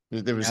tough.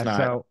 It was Yeah. not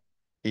So,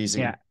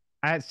 easy. yeah,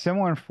 I had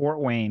similar in Fort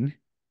Wayne,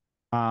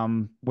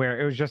 where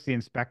it was just the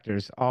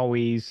inspectors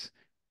always,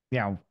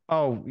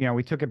 oh,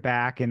 we took it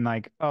back and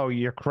like, oh,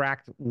 your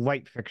cracked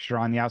light fixture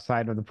on the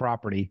outside of the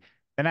property.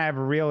 Then I have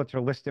a realtor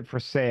list it for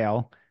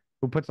sale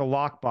who puts a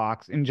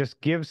lockbox and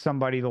just gives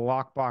somebody the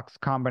lockbox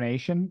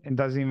combination and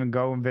doesn't even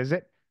go and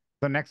visit.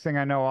 The next thing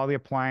I know, all the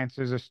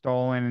appliances are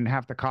stolen and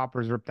half the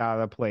copper's ripped out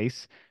of the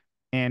place.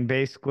 And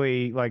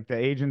basically, like the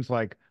agent's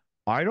like,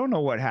 I don't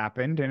know what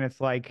happened. And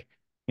it's like,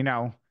 you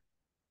know,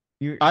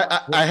 you,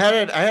 I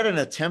had an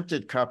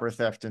attempted copper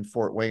theft in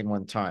Fort Wayne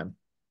one time.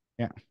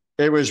 yeah,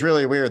 It was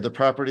really weird. The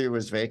property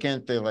was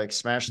vacant. They like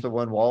smashed the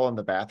one wall in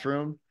the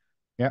bathroom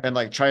yeah, and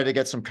like tried to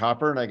get some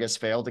copper and I guess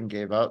failed and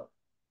gave up.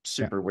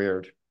 yeah. Super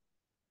weird.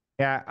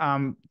 Yeah,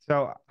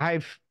 so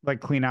I've like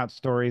clean out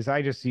stories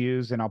I just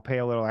use and I'll pay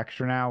a little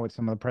extra now with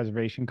some of the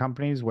preservation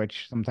companies,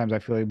 which sometimes I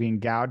feel like being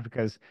gouged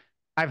because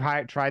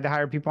tried to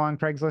hire people on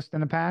Craigslist in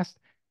the past.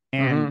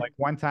 And Mm-hmm. like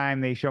one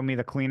time they showed me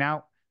the clean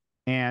out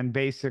and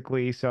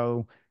basically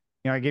so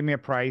they gave me a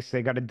price.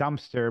 They got a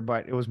dumpster,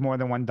 but it was more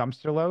than one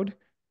dumpster load.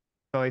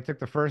 So they took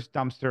the first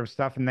dumpster of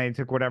stuff and they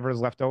took whatever was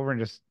left over and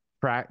just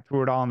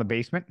threw it all in the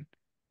basement.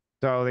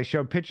 So they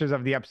showed pictures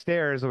of the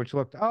upstairs, which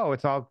looked, oh,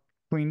 it's all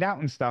cleaned out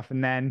and stuff.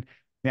 And then,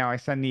 I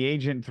send the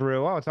agent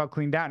through, oh, it's all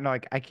cleaned out. And they're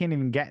like, I can't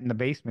even get in the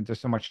basement. There's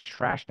so much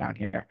trash down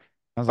here.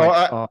 I was Oh,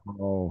 like,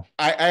 oh,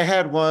 I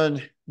had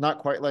one not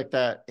quite like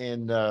that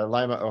in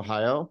Lima,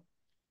 Ohio.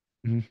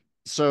 mhm,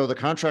 So the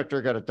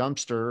contractor got a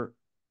dumpster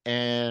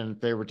and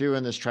they were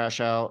doing this trash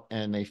out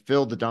and they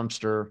filled the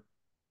dumpster.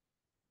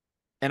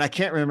 And I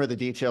can't remember the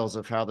details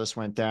of how this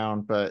went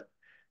down, but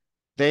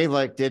they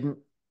like didn't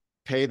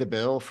pay the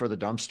bill for the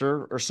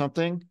dumpster or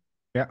something.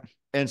 yeah,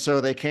 And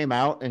so they came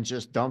out and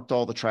just dumped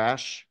all the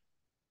trash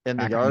in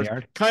the back in the yard,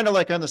 yard. kind of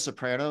like on The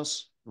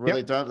Sopranos, where they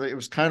Yep. dumped it.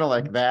 Was kind of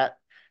like that.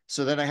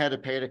 So then I had to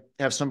pay to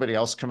have somebody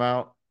else come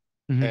out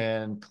Hmm.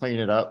 and clean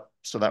it up.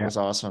 So that Yeah. was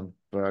awesome.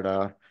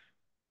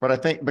 But I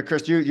think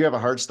because you have a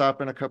hard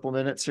stop in a couple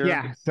minutes here.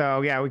 Yeah.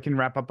 So yeah, we can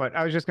wrap up. But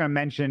I was just going to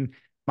mention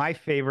my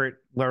favorite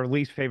or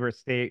least favorite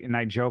state, and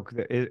I joke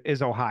that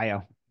is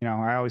Ohio.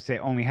 I always say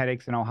only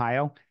headaches in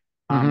Ohio.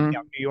 Mm-hmm.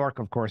 New York,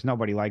 of course,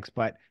 nobody likes,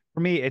 but for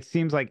me, it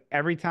seems like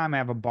every time I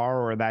have a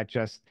borrower that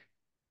just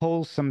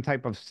pulls some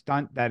type of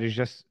stunt that is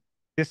just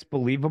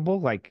disbelievable,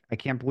 like I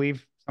can't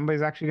believe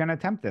somebody's actually going to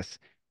attempt this.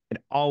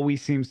 It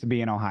always seems to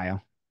be in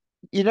Ohio.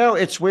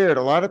 It's weird.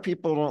 A lot of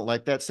people don't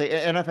like that state,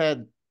 and I've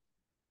had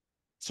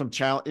some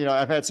challenge.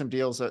 I've had some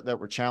deals that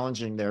were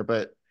challenging there,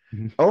 but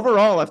Mhm.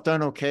 overall, I've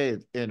done okay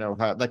in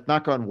Ohio. Like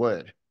knock on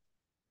wood.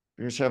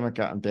 We just haven't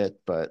gotten bit,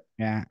 but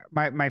Yeah,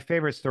 my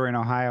favorite story in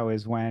Ohio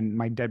is when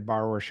my dead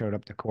borrower showed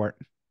up to court.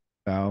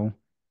 So,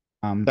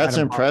 at that's a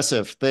bar,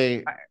 impressive.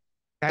 They I,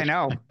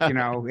 I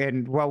know,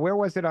 and well, where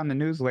was it on the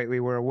news lately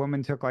where a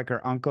woman took like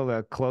her uncle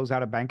to close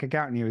out a bank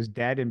account and he was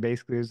dead and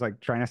basically was like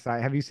trying to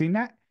side. Have you seen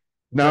that?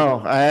 It's like no,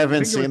 I I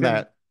haven't think it seen was in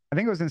that. I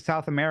think it was in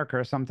South America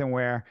or something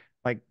where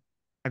like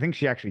I think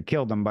she actually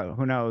killed him, but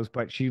who knows?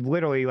 But she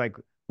literally like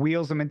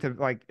wheels him into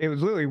like it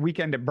was literally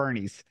Weekend at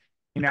Bernie's,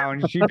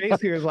 and she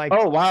basically was like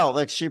Oh wow,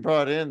 like she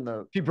brought in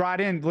the she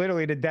brought in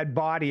literally the dead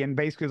body and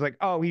basically was like,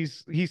 oh,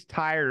 he's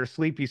tired or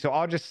sleepy, so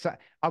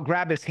I'll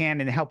grab his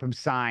hand and help him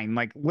sign.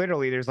 Like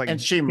literally, there's like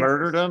and she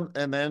murdered cameras. him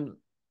and then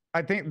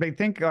I think they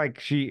think like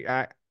she,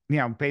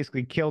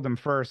 basically killed him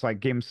first, like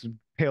gave him some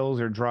pills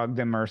or drugged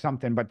him or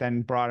something, but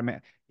then brought him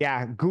in.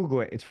 Yeah,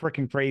 Google it. It's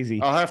freaking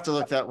crazy. I'll have to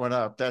look that one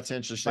up. That's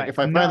interesting. But If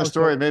I find the no,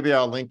 story, maybe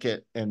I'll link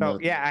it in so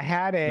the yeah, I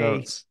had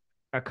notes.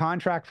 a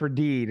contract for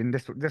deed, and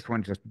this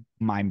one's just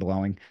mind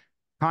blowing.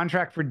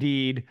 Contract for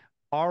deed.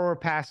 Borrower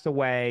passed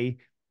away.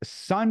 The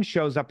son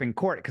shows up in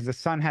court because the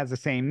son has the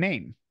same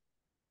name.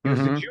 It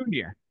was the Mm-hmm.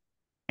 junior,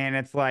 and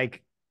it's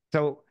like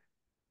so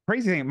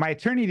crazy thing. My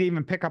attorney didn't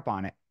even pick up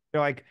on it.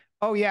 They're like,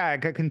 "Oh yeah, I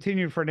got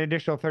continued for an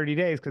additional 30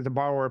 days because the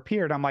borrower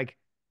appeared." I'm like,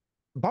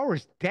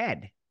 "Borrower's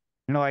dead,"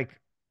 and they're like,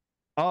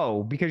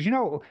 "Oh, because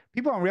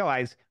people don't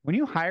realize when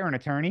you hire an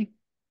attorney."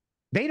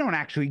 They don't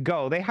actually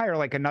go. They hire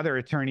like another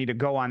attorney to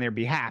go on their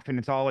behalf, and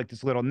it's all like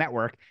this little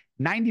network.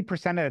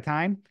 90% of the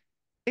time,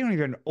 they don't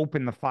even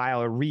open the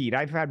file or read.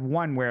 I've had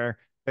one where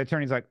the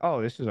attorney's like,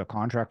 "Oh, this is a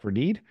contract for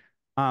deed,"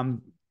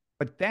 um,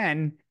 but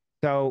then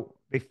so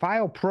they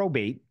file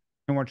probate,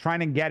 and we're trying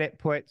to get it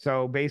put.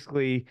 So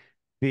basically,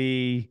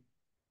 the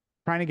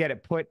trying to get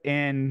it put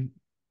in.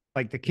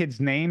 like the kids'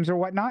 names or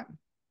whatnot.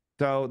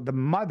 So the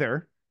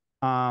mother,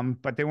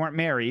 but they weren't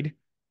married,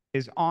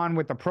 is on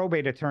with the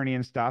probate attorney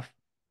and stuff,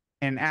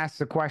 and asks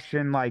the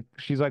question like,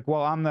 she's like,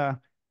 "Well, I'm the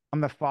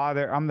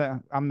father, I'm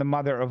the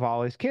mother of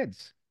all his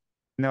kids."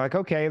 And they're like,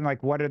 "Okay," and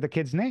like, "What are the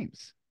kids'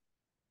 names?"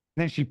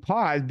 And then she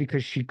paused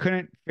because she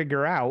couldn't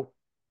figure out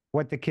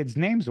what the kids'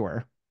 names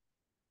were,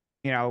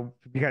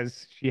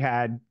 because she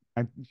had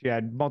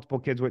multiple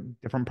kids with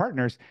different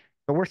partners.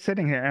 So we're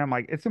sitting here, and I'm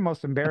like, it's the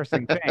most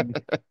embarrassing thing.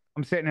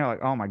 I'm sitting there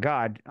like, oh my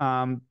God.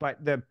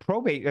 But the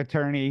probate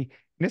attorney,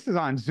 and this is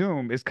on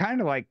Zoom, is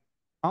kind of like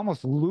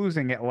almost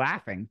losing it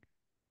laughing.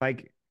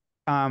 Like,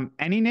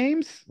 any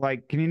names?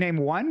 Like, can you name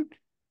one?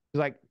 She's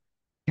like,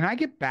 can I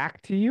get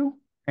back to you?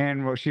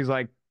 And well, she's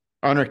like,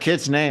 On her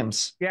kids'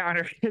 names. yeah, on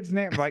her kid's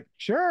name. I'm like,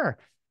 sure.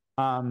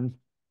 Um,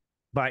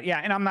 but yeah,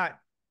 and I'm not,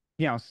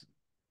 you know,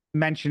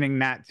 mentioning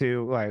that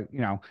to like,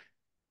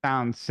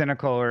 sound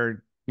cynical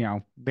or,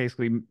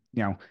 basically,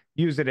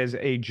 use it as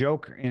a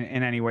joke in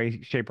any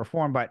way, shape, or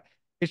form. But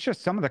it's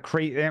just some of the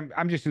crazy,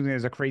 I'm just using it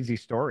as a crazy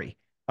story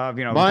of,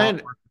 the bar,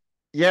 Mine,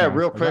 yeah,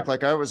 real goes quick. up.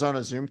 Like I was on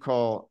a Zoom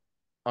call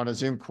on a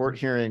Zoom court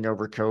hearing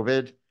over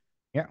COVID,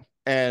 Yeah.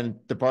 and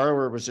the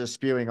borrower was just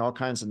spewing all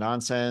kinds of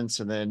nonsense.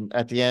 And then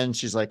at the end,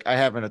 she's like, I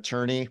have an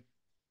attorney.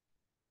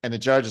 And the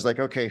judge is like,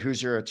 okay,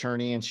 who's your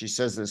attorney? And she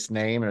says this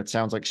name, and it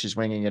sounds like she's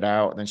winging it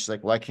out. And then she's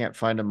like, well, I can't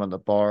find him on the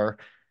bar.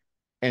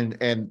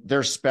 And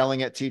they're spelling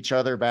it to each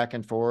other back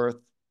and forth.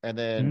 And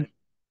then Mhm.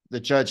 the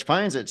judge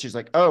finds it. She's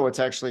like, oh, it's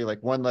actually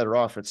like one letter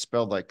off. It's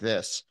spelled like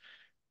this.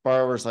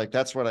 Borrower's like,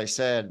 that's what I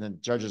said. And then the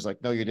judge is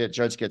like, no, you did.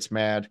 Judge gets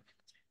mad.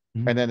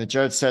 Mhm. And then the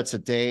judge sets a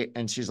date,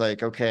 and she's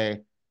like, okay,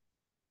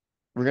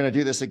 we're going to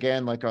do this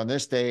again, like on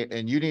this date,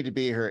 and you need to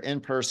be here in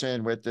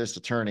person with this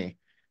attorney.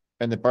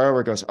 And the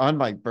borrower goes, on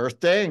my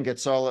birthday, and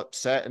gets all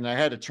upset. And I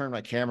had to turn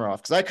my camera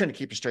off because I couldn't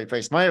keep a straight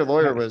face. My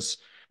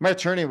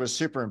attorney was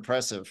super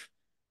impressive.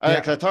 Yeah.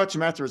 I talked to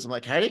him afterwards. I'm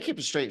like, how do you keep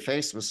a straight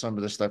face with some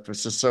of this stuff?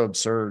 It's just so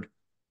absurd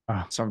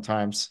Oh,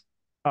 sometimes.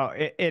 oh,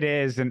 it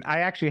is. And I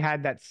actually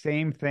had that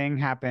same thing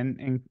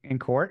happen in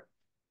court.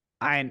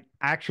 I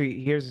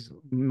actually, here's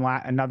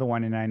another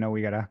one, and I know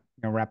we gotta,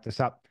 wrap this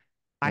up.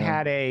 I Yeah.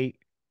 had a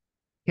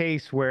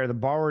case where the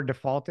borrower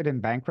defaulted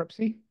in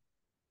bankruptcy,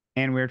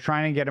 and we were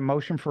trying to get a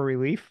motion for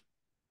relief,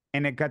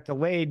 and it got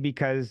delayed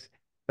because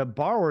the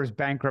borrower's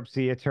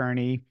bankruptcy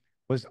attorney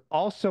was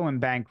also in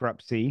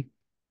bankruptcy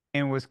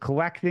and was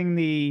collecting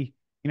they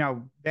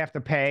have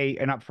to pay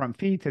an upfront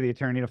fee to the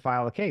attorney to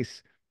file a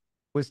case,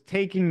 was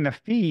taking the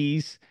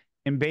fees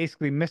and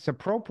basically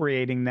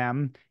misappropriating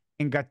them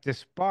and got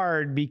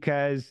disbarred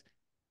because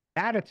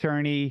that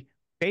attorney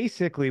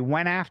basically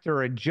went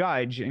after a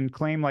judge and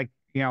claimed like,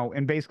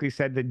 and basically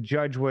said the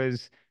judge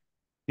was,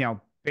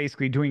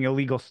 basically doing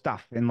illegal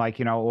stuff and like,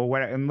 or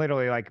what, and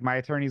literally like my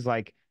attorney's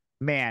like,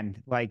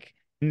 man, like,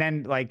 and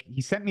then like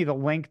he sent me the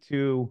link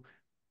to,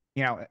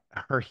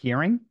 her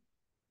hearing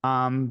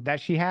that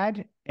she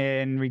had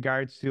in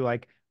regards to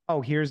like,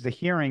 oh, here's the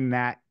hearing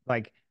that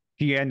like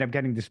she ended up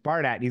getting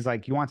disbarred at. He's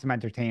like, you want some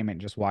entertainment?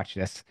 Just watch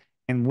this.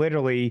 And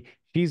literally,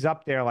 she's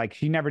up there like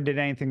she never did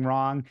anything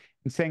wrong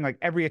and saying like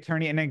every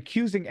attorney and then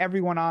accusing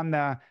everyone on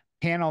the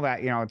panel that,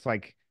 it's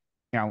like,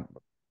 you know,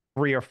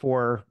 three or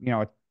four,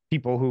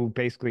 people who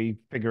basically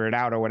figure it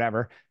out or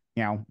whatever,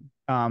 you know,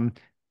 um,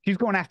 she's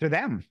going after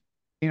them,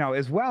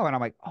 as well. And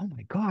I'm like, oh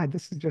my God,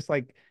 this is just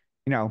like,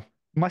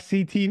 must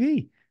see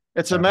TV.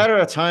 It's a So matter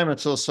of time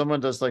until someone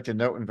does like a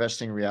note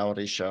investing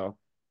reality show.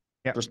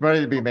 yeah. There's money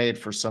to be made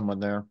for someone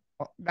there.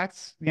 Well,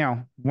 that's,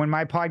 when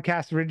my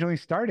podcast originally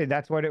started,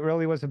 that's what it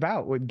really was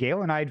about. With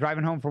Gail and I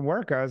driving home from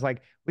work, I was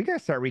like, we got to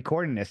start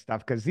recording this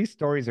stuff because these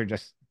stories are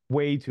just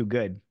way too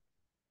good.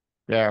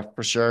 Yeah,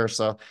 for sure.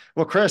 So,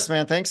 well, Chris,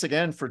 man, thanks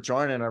again for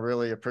joining. I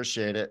really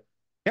appreciate it.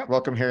 Yep.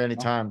 Welcome here Well,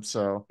 anytime.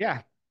 So,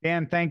 yeah.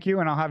 Dan, thank you.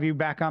 And I'll have you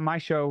back on my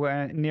show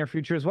in near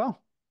future as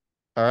well.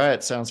 all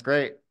right, sounds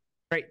great.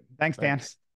 Great. Thanks, Dan. Thanks.